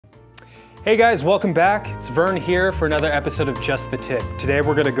Hey guys, welcome back. It's Vern here for another episode of Just the Tip. Today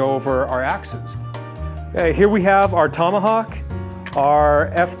we're gonna go over our axes. Here we have our Tomahawk, our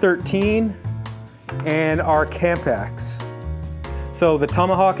F13, and our camp axe. So the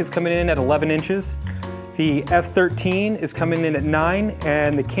Tomahawk is coming in at 11 inches, the F13 is coming in at 9,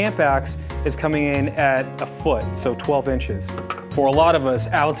 and the camp axe is coming in at a foot, so 12 inches. For a lot of us,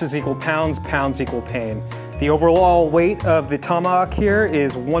 ounces equal pounds, pounds equal pain. The overall weight of the Tomahawk here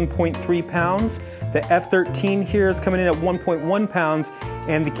is 1.3 pounds. The F13 here is coming in at 1.1 pounds,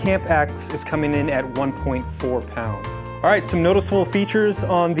 and the camp axe is coming in at 1.4 pounds. All right, some noticeable features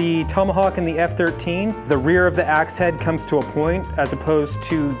on the Tomahawk and the F13. The rear of the axe head comes to a point as opposed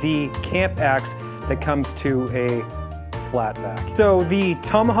to the camp axe that comes to a flat back. So the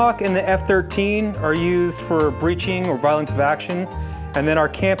Tomahawk and the F13 are used for breaching or violence of action. And then our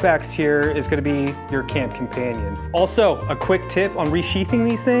camp axe here is going to be your camp companion. Also, a quick tip on resheathing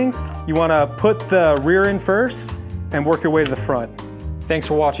these things. You want to put the rear in first and work your way to the front. Thanks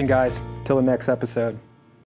for watching, guys. Till the next episode.